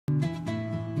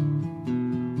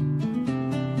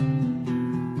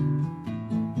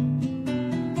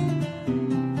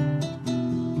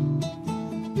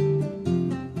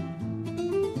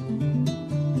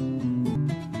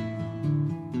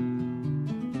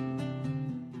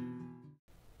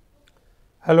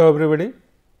Hello everybody.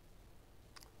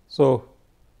 So,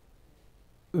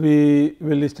 we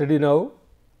will study now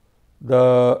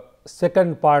the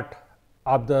second part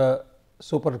of the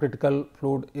supercritical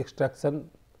fluid extraction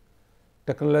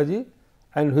technology,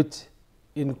 and which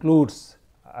includes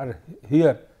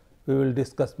here we will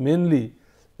discuss mainly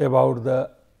about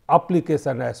the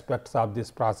application aspects of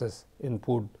this process in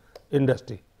food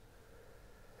industry.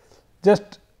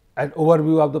 Just an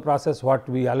overview of the process what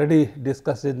we already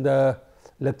discussed in the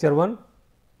lecture 1,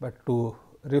 but to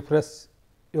refresh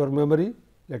your memory,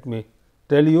 let me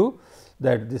tell you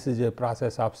that this is a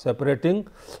process of separating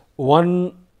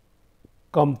one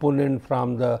component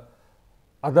from the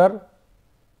other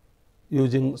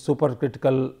using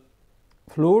supercritical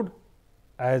fluid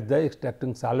as the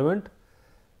extracting solvent.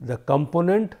 The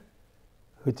component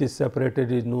which is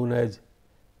separated is known as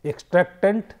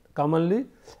extractant commonly,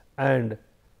 and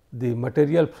the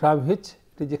material from which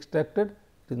it is extracted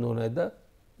is known as the,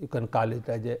 you can call it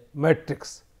as a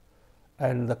matrix,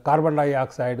 and the carbon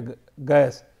dioxide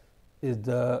gas is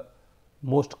the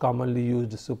most commonly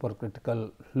used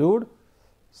supercritical fluid.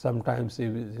 Sometimes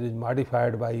it is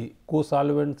modified by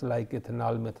co-solvents like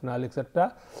ethanol, methanol,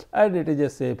 etc., and it is a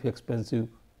safe, expensive,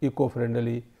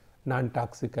 eco-friendly,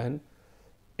 non-toxic and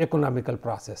economical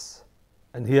process.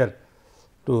 And here,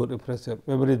 to refresh your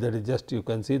memory, that is just you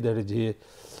can see that is here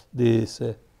this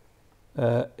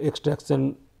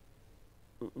extraction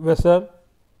vessel,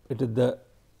 it is the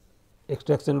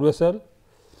extraction vessel.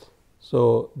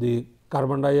 So, the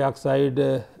carbon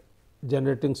dioxide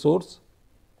generating source,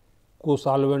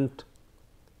 co-solvent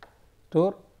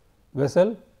store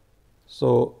vessel.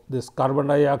 So, this carbon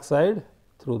dioxide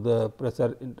through the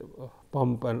pressure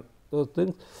pump and those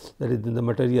things, that is in the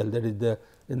material, that is the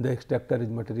in the extractor is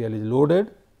material is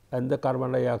loaded, and the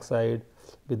carbon dioxide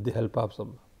with the help of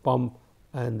some pump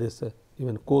and this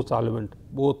even co-solvent,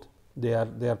 both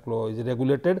their flow is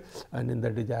regulated and in the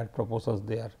desired proportions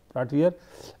they are brought here.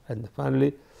 And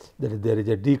finally, there is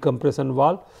a decompression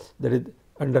valve, that is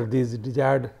under these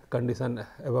desired condition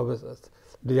above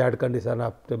desired condition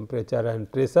of temperature and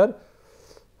pressure,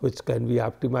 which can be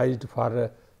optimized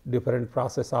for different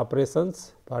process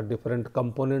operations for different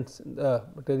components in the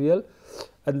material.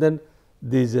 And then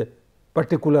these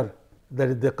particular, that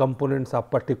is the components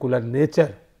of particular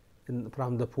nature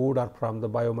from the food or from the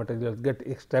biomaterials get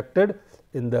extracted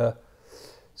in the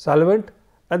solvent,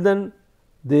 and then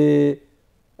the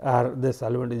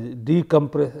solvent is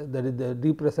decompressed, that is the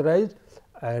depressurized,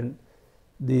 and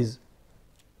these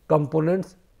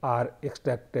components are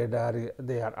extracted or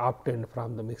they are obtained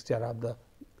from the mixture of the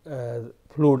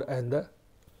fluid and the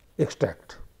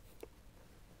extract.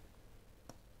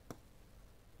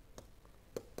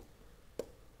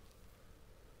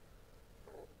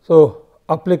 So,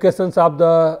 applications of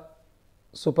the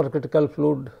supercritical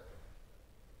fluid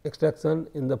extraction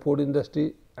in the food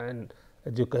industry, and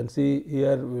as you can see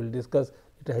here we will discuss,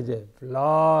 it has a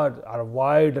large or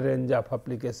wide range of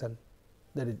application,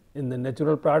 that is in the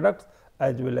natural products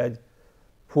as well as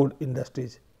food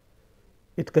industries.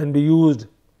 It can be used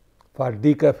for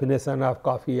decaffeination of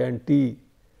coffee and tea,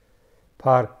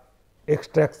 for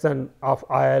extraction of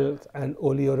oils and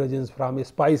oleoresins from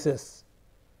spices,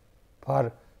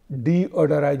 for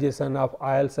deodorization of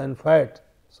oils and fat.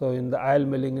 So, in the oil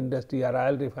milling industry or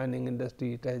oil refining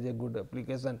industry, it has a good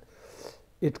application.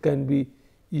 It can be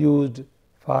used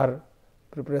for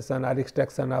preparation or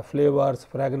extraction of flavors,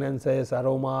 fragrances,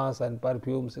 aromas and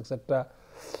perfumes, etc.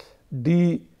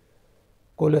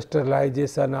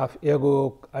 Cholesterolization of egg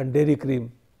yolk and dairy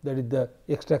cream, that is the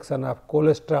extraction of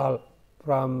cholesterol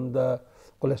from the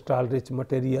cholesterol rich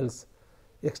materials,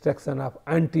 extraction of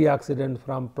antioxidant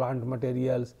from plant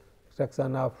materials,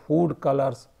 extraction of food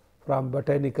colors from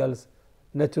botanicals,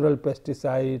 natural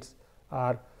pesticides,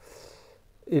 or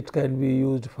it can be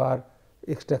used for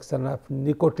extraction of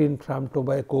nicotine from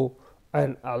tobacco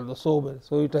and all the so many.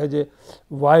 So, it has a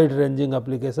wide ranging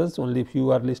applications, only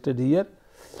few are listed here.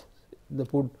 The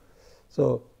food.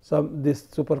 So, this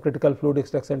supercritical fluid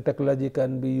extraction technology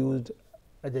can be used,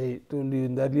 as I told you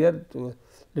in the earlier to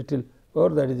little more,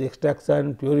 that is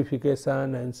extraction,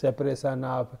 purification and separation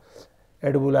of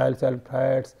edible oils and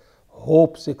fats,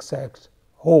 hops extract,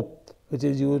 hope which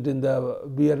is used in the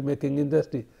beer making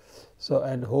industry. So,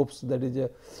 and hops, that is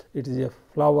it is a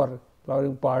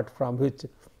flowering part from which,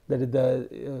 that is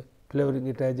the flavoring,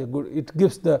 it has a good, it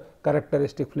gives the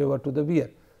characteristic flavor to the beer.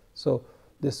 So,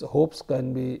 this hops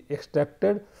can be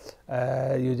extracted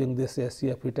using this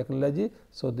SCFE technology.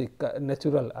 So, the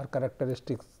natural or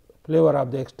characteristic flavor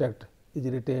of the extract is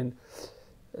retained,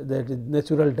 that is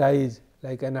natural dyes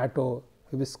like annatto,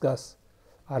 hibiscus,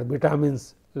 or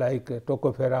vitamins like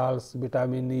tocopherols,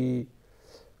 vitamin E,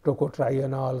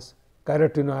 tocotrienols,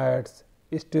 carotenoids,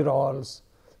 sterols,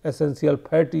 essential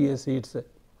fatty acids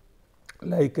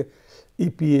like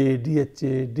EPA,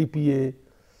 DHA, DPA,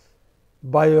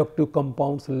 bioactive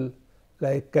compounds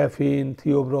like caffeine,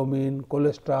 theobromine,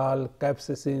 cholesterol,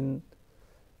 capsaicin,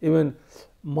 even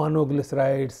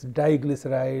monoglycerides,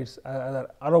 diglycerides, other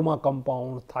aroma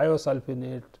compounds,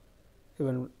 thiosulfonate,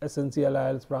 even essential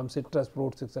oils from citrus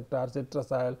fruits, etc.,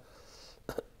 citrus oil,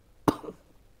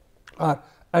 or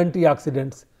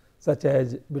antioxidants such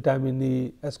as vitamin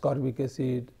E, ascorbic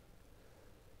acid,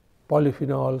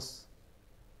 polyphenols,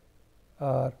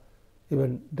 or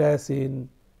even diacin,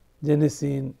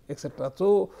 genicin, etc.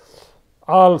 So,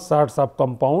 all sorts of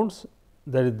compounds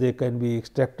that they can be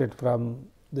extracted from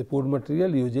the food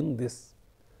material using this.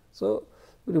 So,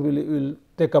 we will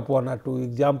take up one or two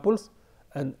examples,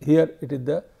 and here it is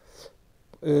the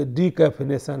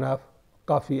decaffeination of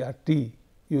coffee or tea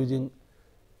using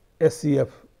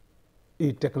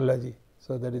SCFE technology.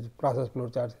 So, that is process flow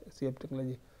chart SCF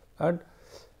technology, and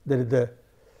there is the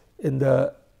in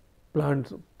the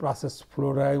plant process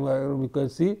flow diagram we can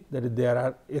see that there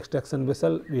are extraction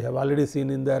vessel. We have already seen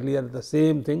in the earlier the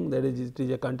same thing, that is it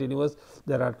is a continuous,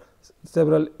 there are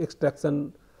several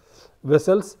extraction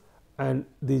vessels and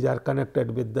these are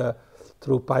connected with the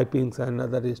through pipings and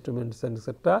other instruments and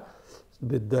etc.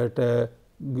 with that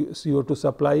CO2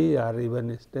 supply or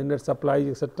even standard supply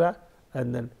etc.,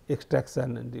 and then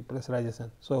extraction and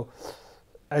depressurization. So,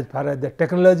 as far as the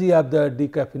technology of the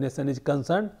decaffeination is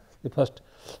concerned, the first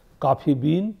coffee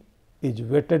bean is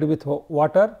wetted with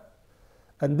water,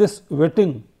 and this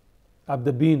wetting of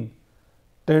the bean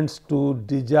tends to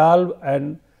dissolve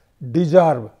and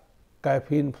desorb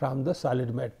caffeine from the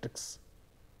solid matrix.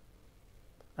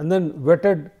 And then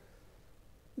wetted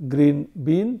green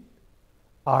bean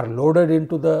are loaded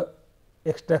into the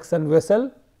extraction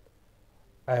vessel,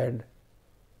 and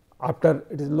after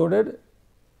it is loaded,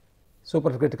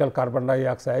 supercritical carbon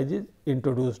dioxide is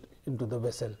introduced into the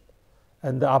vessel,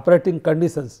 and the operating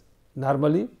conditions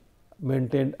normally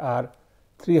maintained are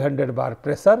 300 bar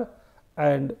pressure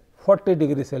and 40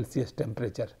 degree Celsius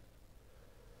temperature.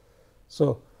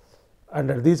 So,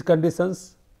 under these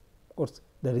conditions, of course,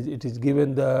 there is it is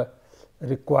given the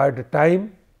required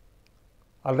time,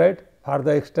 all right, for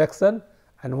the extraction,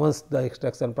 and once the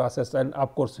extraction process, and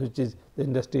of course, which is the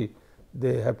industry,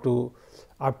 they have to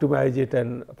optimize it,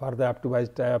 and for the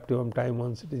optimized optimum time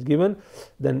once it is given,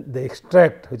 then the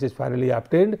extract which is finally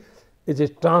obtained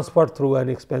is transferred through an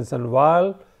expansion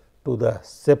valve to the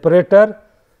separator,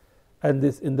 and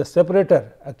this in the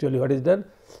separator actually what is done,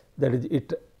 that is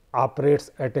it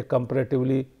operates at a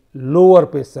comparatively lower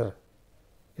pressure,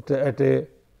 at a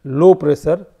low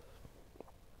pressure.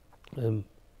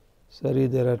 Sorry,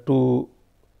 there are two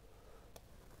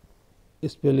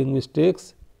spelling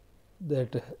mistakes,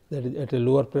 that is at a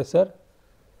lower pressure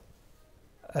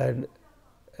and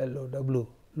LOW,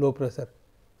 low pressure.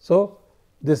 So,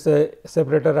 this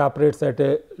separator operates at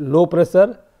a low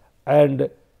pressure and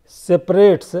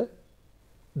separates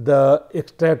the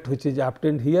extract which is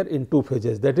obtained here in two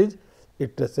phases, that is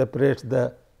it separates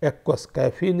the aqueous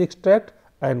caffeine extract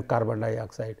and carbon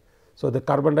dioxide. So, the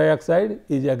carbon dioxide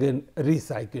is again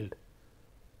recycled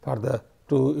for the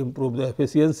to improve the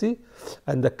efficiency,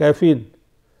 and the caffeine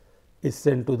is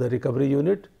sent to the recovery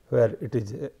unit, where it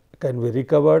is can be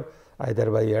recovered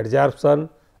either by adsorption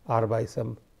or by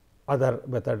some other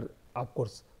method, of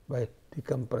course, by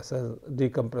decompression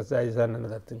and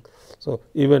other thing. So,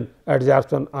 even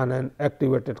adsorption on an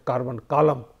activated carbon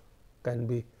column can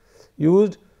be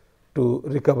used to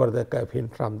recover the caffeine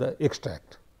from the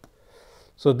extract.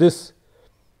 So, this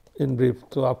in brief.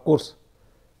 So, of course,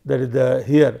 that is the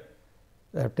here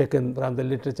I have taken from the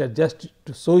literature just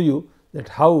to show you that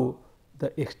how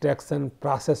the extraction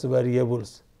process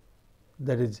variables,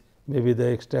 that is maybe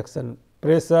the extraction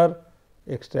pressure,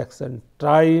 extraction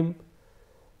time,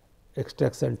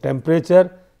 extraction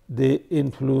temperature, they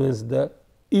influence the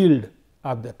yield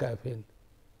of the caffeine.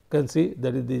 You can see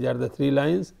that is these are the three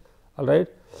lines, all right,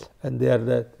 and they are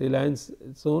the three lines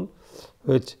shown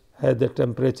which have the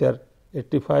temperature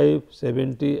 85,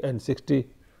 70 and 60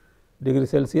 degree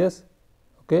Celsius,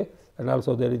 okay, and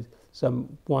also there is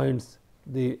some points,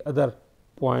 the other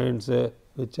points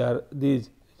which are these,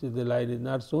 which is the line is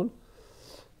not shown.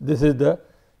 This is the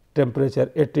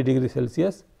temperature 80 degree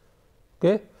Celsius,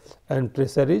 okay, and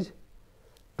pressure is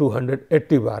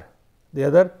 280 bar. The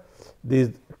other these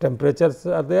temperatures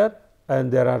are there,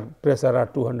 and there are pressure are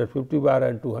 250 bar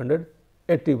and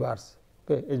 280 bars,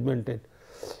 okay, is maintained,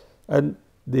 and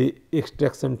the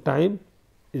extraction time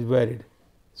is varied.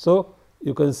 So,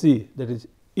 you can see that is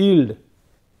yield,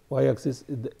 y axis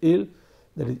is the yield.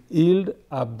 that is yield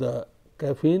of the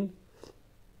caffeine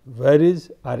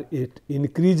varies or it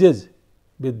increases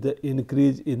with the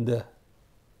increase in the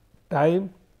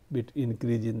time, with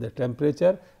increase in the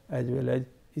temperature as well as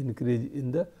increase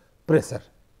in the pressure.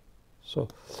 So,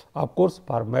 of course,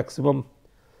 for maximum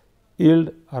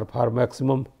yield or for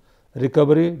maximum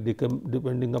recovery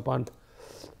depending upon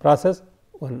process,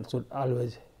 one should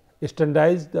always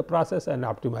standardize the process and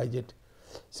optimize it.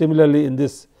 Similarly, in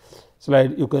this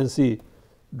slide you can see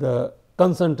the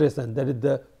concentration, that is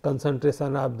the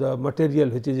concentration of the material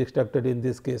which is extracted, in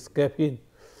this case caffeine,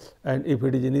 and if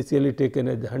it is initially taken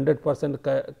as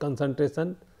 100%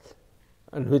 concentration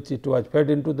and which it was fed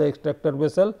into the extractor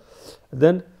vessel,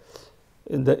 then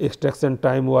in the extraction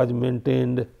time was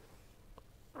maintained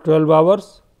 12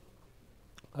 hours,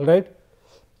 all right.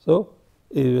 So,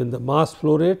 even the mass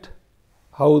flow rate,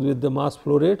 how with the mass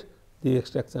flow rate the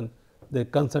extraction, the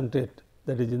concentrate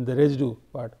that is in the residue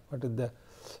part, what is the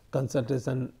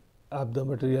concentration of the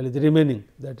material is remaining,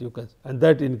 that you can, and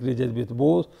that increases with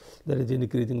both, that is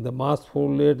increasing the mass flow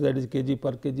rate, that is kg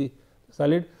per kg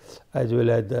solid, as well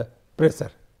as the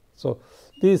pressure. So,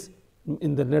 this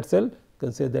in the nutshell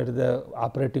can say that the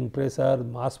operating pressure,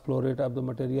 mass flow rate of the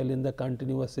material in the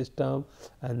continuous system,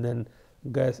 and then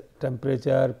gas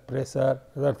temperature, pressure,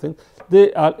 other things,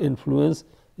 they all influence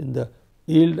in the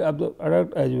yield of the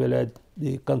product as well as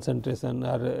the concentration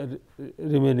or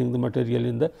remaining the material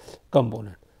in the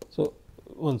component. So,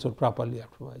 one should properly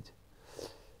optimize.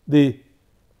 The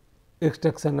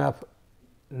extraction of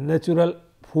natural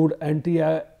food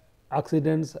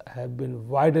antioxidants have been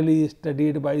widely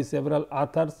studied by several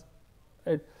authors,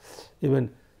 right.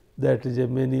 Even that is a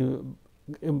many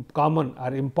common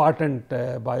or important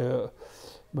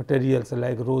biomaterials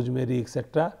like rosemary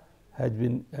etc. have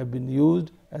been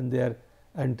used, and their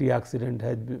antioxidant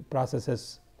has been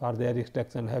processes for their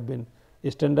extraction have been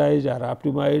standardized or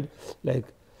optimized. Like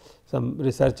some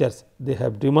researchers, they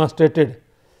have demonstrated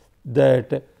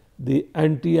that the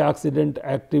antioxidant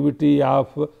activity of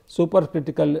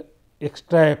supercritical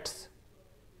extracts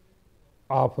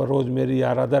of rosemary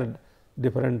or other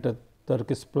different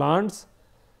Turkish plants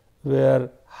were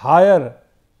higher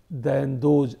than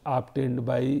those obtained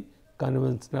by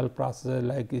conventional processes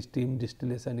like steam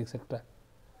distillation etc.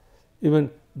 Even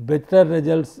better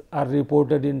results are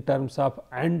reported in terms of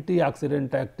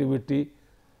antioxidant activity,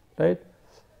 right,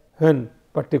 when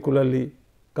particularly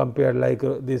compared like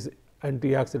this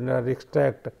antioxidant or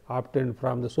extract obtained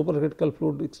from the supercritical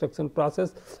fluid extraction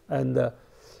process and the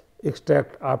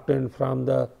extract obtained from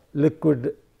the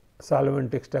liquid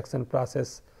solvent extraction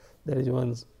process. There is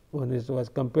one was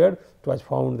compared, it was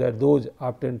found that those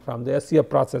obtained from the SCF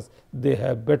process, they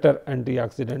have better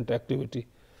antioxidant activity.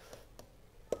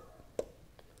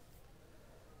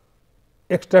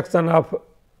 Extraction of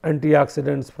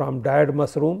antioxidants from dried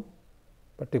mushroom,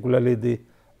 particularly the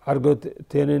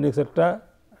argothenin etc.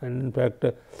 And in fact,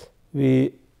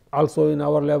 we also in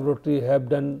our laboratory have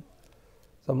done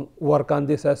some work on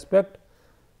this aspect.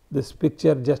 This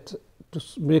picture just to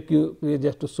make you,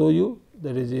 just to show you,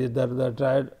 that is either the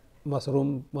dried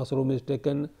mushroom is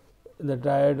taken in the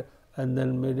dried and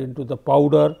then made into the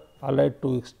powder, all right,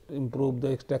 to improve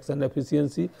the extraction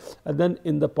efficiency, and then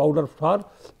in the powder form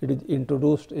it is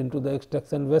introduced into the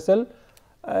extraction vessel,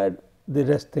 and the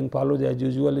rest thing follows as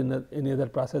usual in any other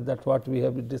process. That is what we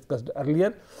have discussed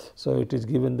earlier. So, it is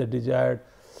given the desired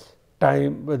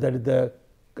time, that is the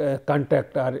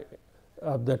contact or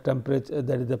of the temperature,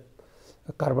 that is the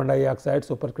carbon dioxide,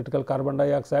 supercritical carbon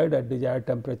dioxide at desired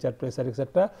temperature, pressure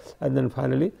etc., and then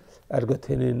finally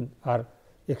argothenin or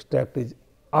extract is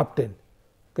obtained.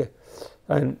 Okay.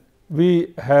 And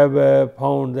we have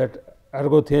found that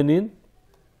argothenin,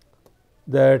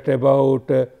 that about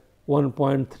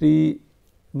 1.3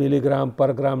 milligram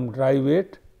per gram dry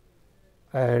weight,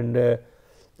 and there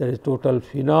is total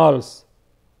phenols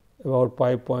about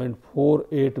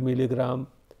 5.48 milligram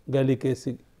gallic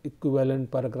acid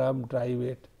equivalent per gram dry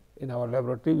weight. In our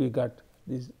laboratory we got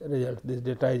these results, this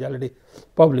data is already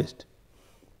published.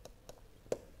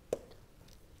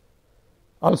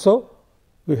 Also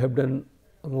we have done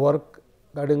work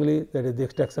accordingly, that is the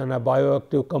extraction of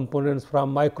bioactive components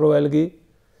from microalgae.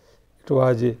 It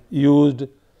was used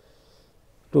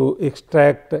to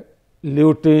extract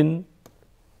lutein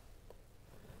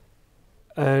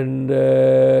and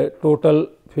total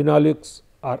phenolics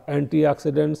or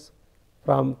antioxidants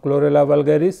from Chlorella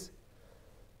vulgaris.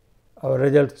 Our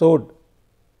results showed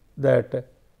that,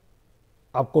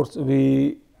 of course,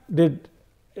 we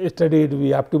studied, we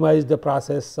optimized the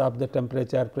process of the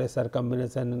temperature, pressure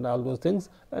combination and all those things,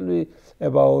 and we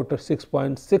about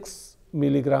 6.6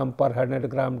 milligram per 100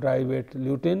 gram dry weight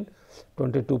lutein,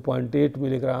 22.8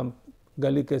 milligram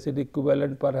gallic acid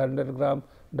equivalent per 100 gram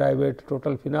dry weight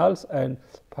total phenols, and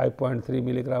 5.3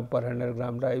 milligram per 100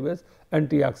 gram dry weight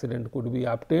antioxidant could be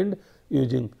obtained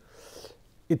using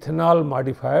ethanol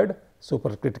modified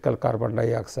supercritical carbon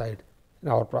dioxide in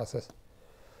our process.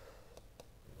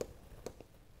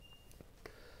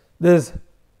 This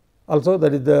also,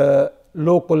 that is the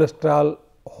low cholesterol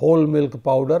whole milk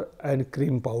powder and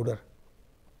cream powder.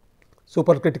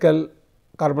 Supercritical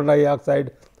carbon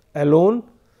dioxide alone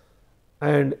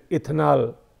and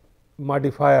ethanol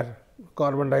modifier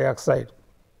carbon dioxide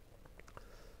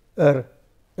are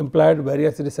implied.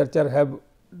 Various researchers have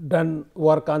done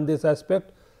work on this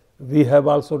aspect. We have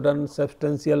also done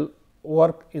substantial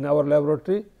work in our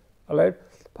laboratory, all right,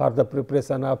 for the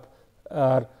preparation of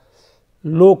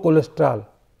low cholesterol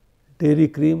dairy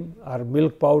cream or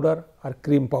milk powder or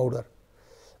cream powder.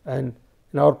 And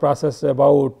in our process,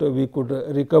 about we could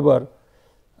recover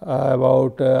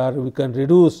about or we can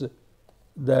reduce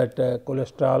that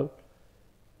cholesterol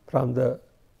from the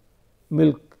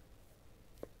milk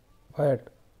fat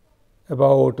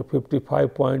about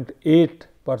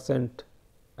 55.8%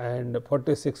 and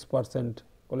 46%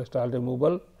 cholesterol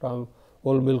removal from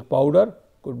whole milk powder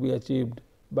could be achieved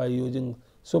by using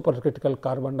supercritical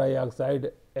carbon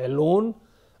dioxide alone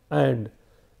and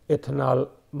ethanol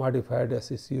modified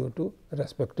SeCO2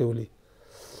 respectively.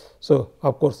 So,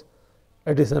 of course,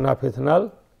 addition of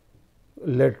ethanol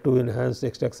led to enhanced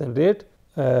extraction rate,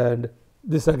 and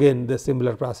this again the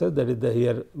similar process, that is the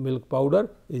here milk powder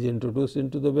is introduced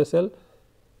into the vessel.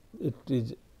 It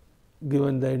is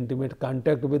given the intimate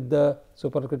contact with the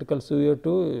supercritical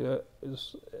CO2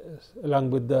 along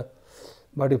with the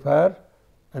modifier,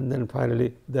 and then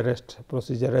finally, the rest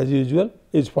procedure as usual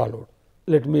is followed.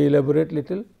 Let me elaborate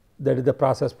little, that is the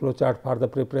process flow chart for the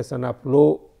preparation of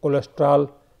low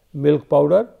cholesterol milk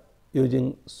powder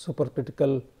using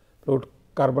supercritical fluid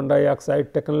carbon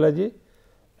dioxide technology.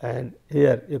 And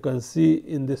here you can see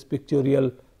in this pictorial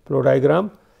flow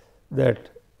diagram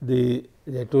that the,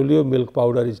 as I told you, milk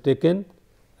powder is taken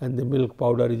and the milk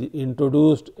powder is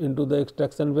introduced into the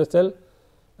extraction vessel,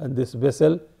 and this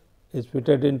vessel is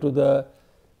fitted into the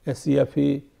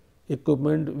SCFE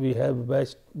equipment. We have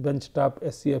benchtop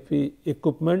SCFE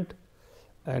equipment,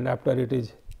 and after it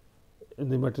is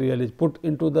the material is put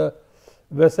into the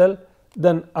vessel,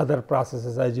 then other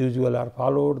processes as usual are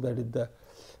followed, that is the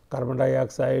carbon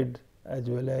dioxide as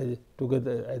well as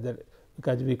together, either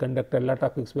because we conduct a lot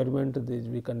of experiment, these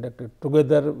we conducted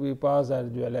together we pass as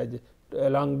well as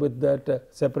along with that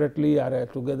separately or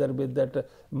together with that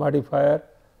modifier,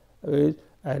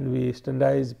 and we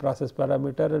standardize process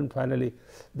parameter, and finally,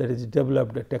 there is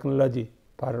developed a technology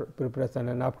for preparation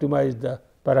and optimize the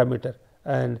parameter.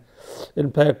 And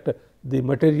in fact, the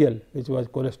material which was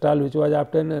cholesterol which was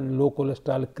obtained and low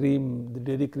cholesterol cream, the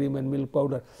dairy cream and milk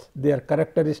powder, their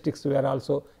characteristics were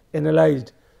also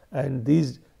analyzed, and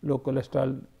these low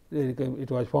cholesterol dairy cream, it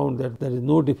was found that there is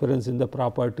no difference in the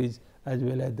properties as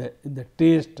well as in the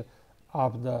taste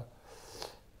of the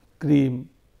cream,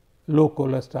 low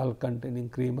cholesterol containing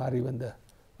cream, or even the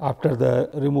after the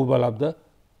removal of the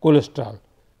cholesterol.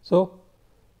 So,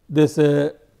 this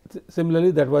similarly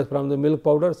that was from the milk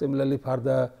powder. Similarly, for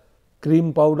the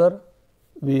cream powder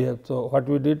we have, so what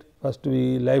we did, first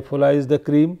we lyophilized the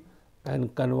cream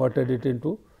and converted it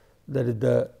into, that is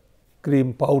the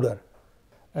cream powder,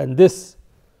 and this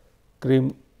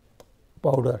cream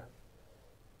powder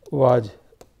was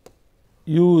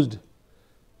used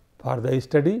for the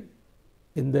study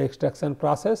in the extraction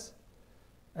process.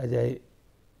 As I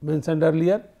mentioned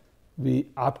earlier, we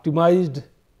optimized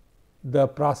the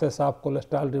process of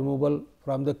cholesterol removal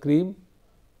from the cream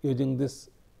using this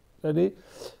study.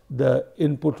 The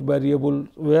input variables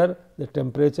were the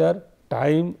temperature,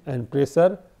 time and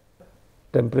pressure.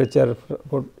 Temperature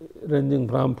ranging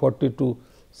from 40 to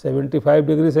 75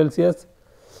 degrees Celsius,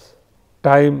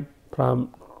 time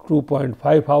from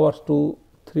 2.5 hours to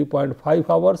 3.5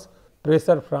 hours,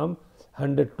 pressure from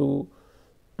 100 to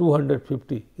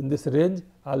 250. In this range,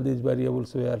 all these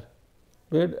variables were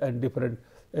made, and different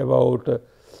about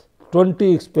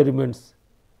 20 experiments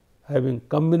having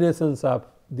combinations of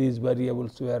these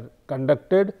variables were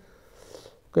conducted,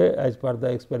 okay, as per the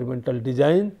experimental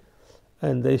design,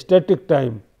 and the static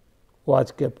time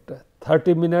was kept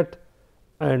 30 minutes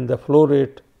and the flow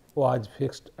rate was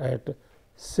fixed at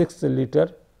 6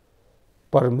 liter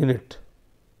per minute.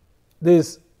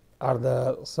 These are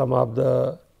the some of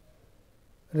the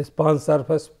response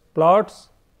surface plots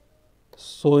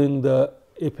showing the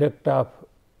effect of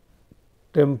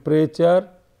temperature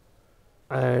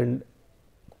and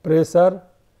pressure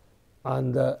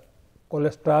on the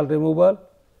cholesterol removal,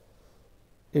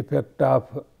 effect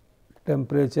of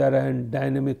temperature and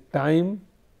dynamic time,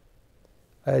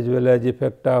 as well as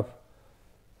effect of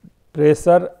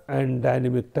pressure and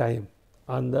dynamic time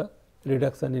on the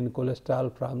reduction in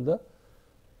cholesterol from the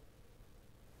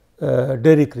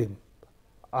dairy cream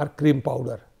or cream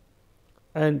powder.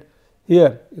 And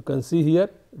here you can see here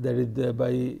that is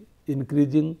by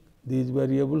increasing these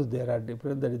variables there are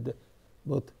different, that is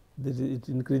both it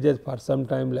increases for some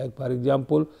time, like for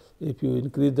example, if you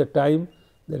increase the time,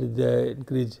 that is the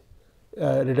increase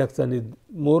reduction is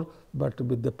more, but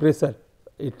with the pressure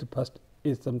it first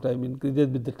is sometime increases,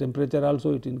 with the temperature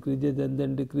also it increases and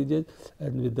then decreases,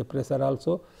 and with the pressure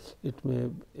also it may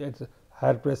at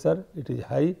higher pressure it is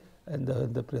high, and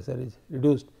the pressure is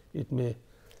reduced it may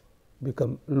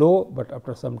become low, but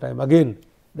after some time again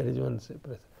there is one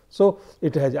pressure. So,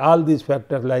 it has all these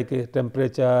factors like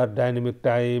temperature, dynamic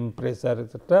time, pressure,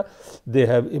 etc. They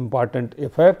have important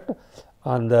effect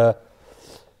on the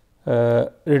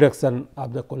reduction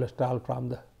of the cholesterol from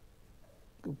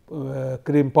the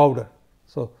cream powder.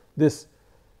 So, this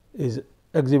is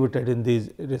exhibited in these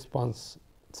response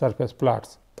surface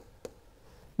plots,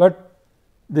 but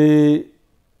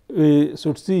we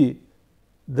should see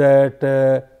that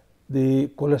the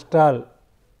cholesterol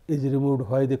is removed.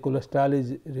 Why the cholesterol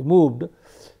is removed?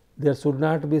 There should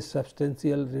not be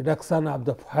substantial reduction of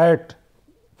the fat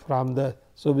from the.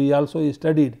 So, we also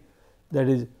studied that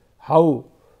is how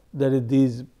there is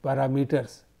these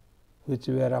parameters which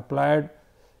were applied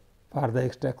for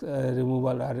the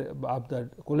removal of the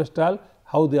cholesterol,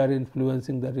 how they are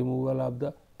influencing the removal of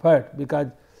the fat, because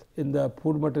in the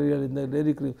food material in the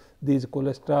dairy cream these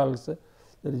cholesterols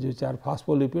which are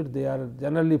phospholipids, they are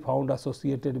generally found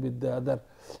associated with the other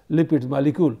lipids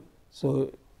molecule.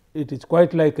 So, it is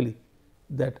quite likely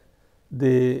that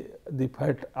the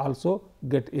fat also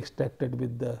get extracted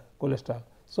with the cholesterol.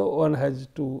 So, one has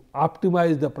to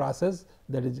optimize the process,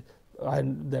 that is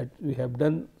and that we have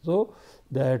done, so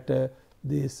that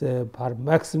this for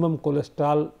maximum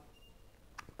cholesterol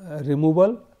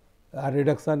removal or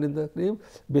reduction in the cream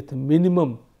with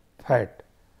minimum fat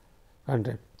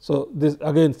content. So, this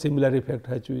again similar effect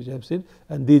which we have seen,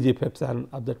 and these effects are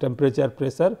of the temperature,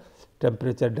 pressure,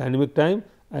 temperature dynamic time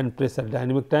and pressure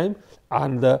dynamic time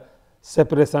on the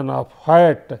separation of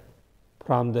fat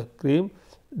from the cream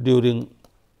during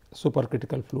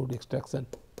supercritical fluid extraction.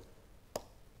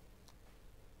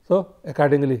 So,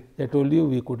 accordingly I told you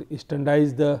we could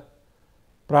standardize the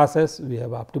process, we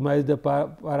have optimized the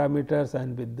parameters,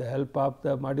 and with the help of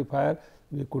the modifier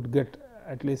we could get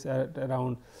at least at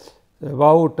around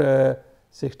about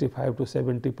 65 to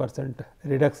 70%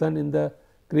 reduction in the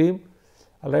cream.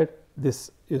 All right.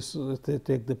 This is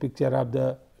take the picture of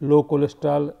the low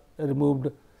cholesterol removed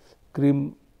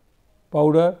cream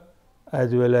powder,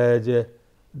 as well as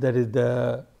that is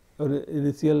the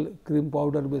initial cream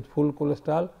powder with full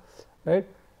cholesterol, right,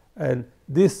 and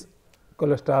this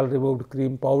cholesterol removed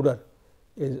cream powder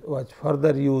was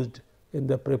further used in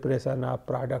the preparation of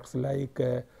products like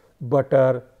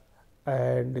butter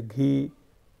and ghee,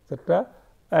 etc.,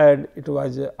 and it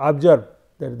was observed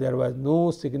that there was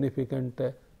no significant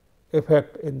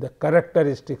effect in the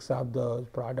characteristics of the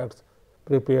products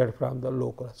prepared from the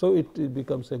low cholesterol. So, it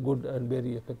becomes a good and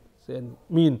very effective and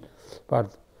mean for.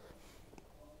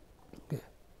 Okay.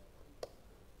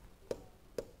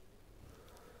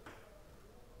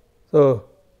 So,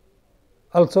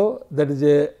 also that is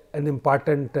an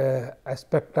important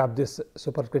aspect of this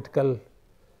supercritical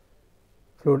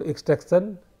fluid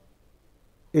extraction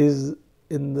is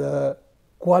in the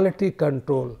quality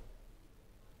control.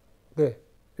 Okay.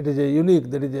 It is a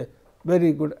unique, that is a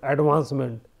very good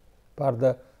advancement for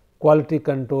the quality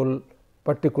control,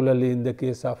 particularly in the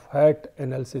case of fat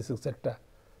analysis, etc.,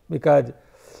 because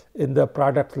in the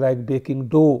products like baking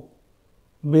dough,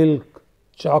 milk,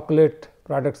 chocolate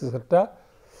products, etc.,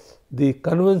 the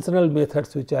conventional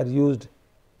methods which are used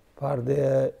for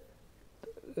the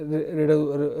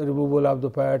removal of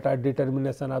the fat or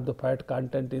determination of the fat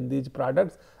content in these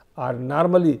products are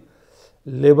normally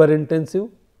labor intensive,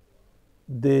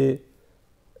 they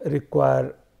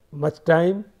require much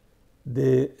time,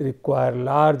 they require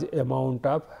large amount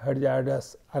of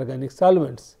hazardous organic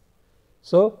solvents.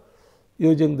 So,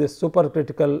 using this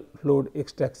supercritical fluid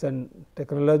extraction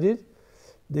technologies,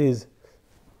 these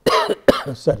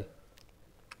sorry,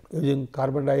 using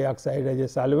carbon dioxide as a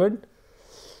solvent,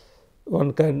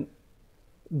 one can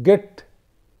get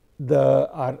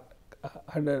the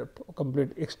under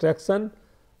complete extraction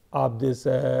of this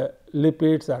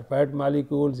lipids or fat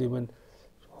molecules, even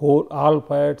all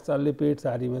fats or lipids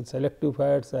or even selective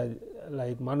fats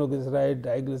like monoglyceride,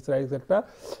 diglyceride, etc.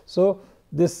 So,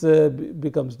 this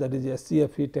becomes, that is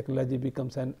SCFE technology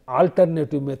becomes an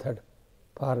alternative method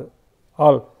for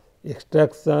all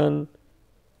extraction,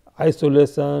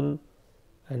 isolation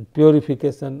and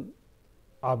purification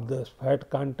of the fat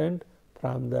content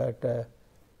from that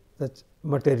such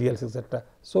materials, etc.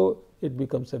 So, it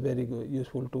becomes a very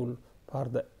useful tool for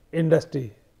the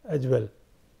industry as well,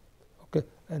 okay.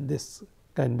 And this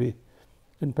can be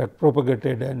in fact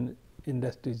propagated and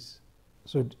industries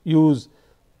should use,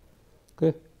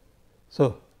 okay.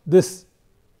 So, this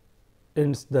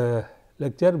ends the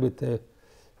lecture with a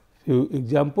few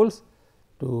examples.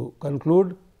 To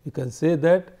conclude, we can say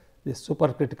that the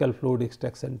supercritical fluid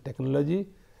extraction technology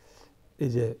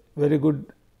is a very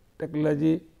good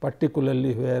technology,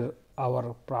 particularly where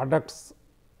our products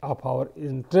of our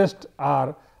interest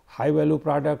are high value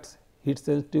products, heat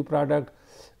sensitive product.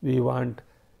 We want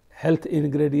health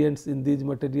ingredients in these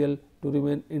material to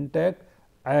remain intact.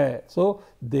 So,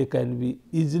 they can be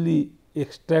easily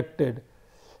extracted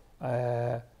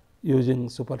using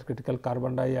supercritical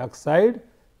carbon dioxide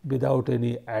without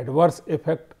any adverse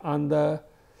effect on the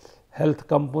health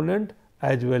component,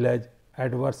 as well as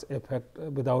adverse effect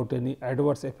without any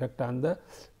adverse effect on the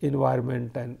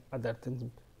environment and other things.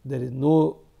 There is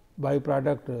no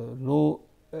byproduct, no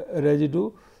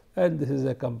residue, and this is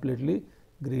a completely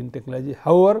green technology.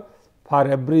 However, for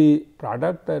every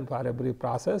product and for every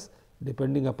process,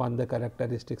 depending upon the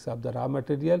characteristics of the raw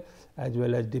material as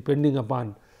well as depending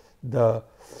upon the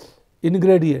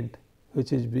ingredient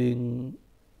which is being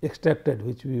extracted,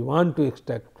 which we want to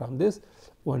extract from this,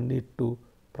 one need to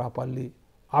properly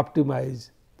optimize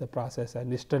the process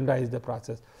and standardize the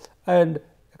process, and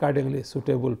accordingly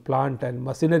suitable plant and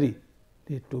machinery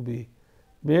need to be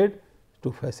made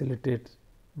to facilitate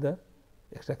the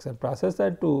extraction process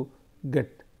and to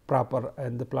get proper,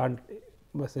 and the plant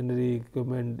machinery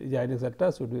equipment design,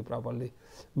 etc., should be properly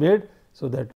made, so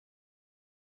that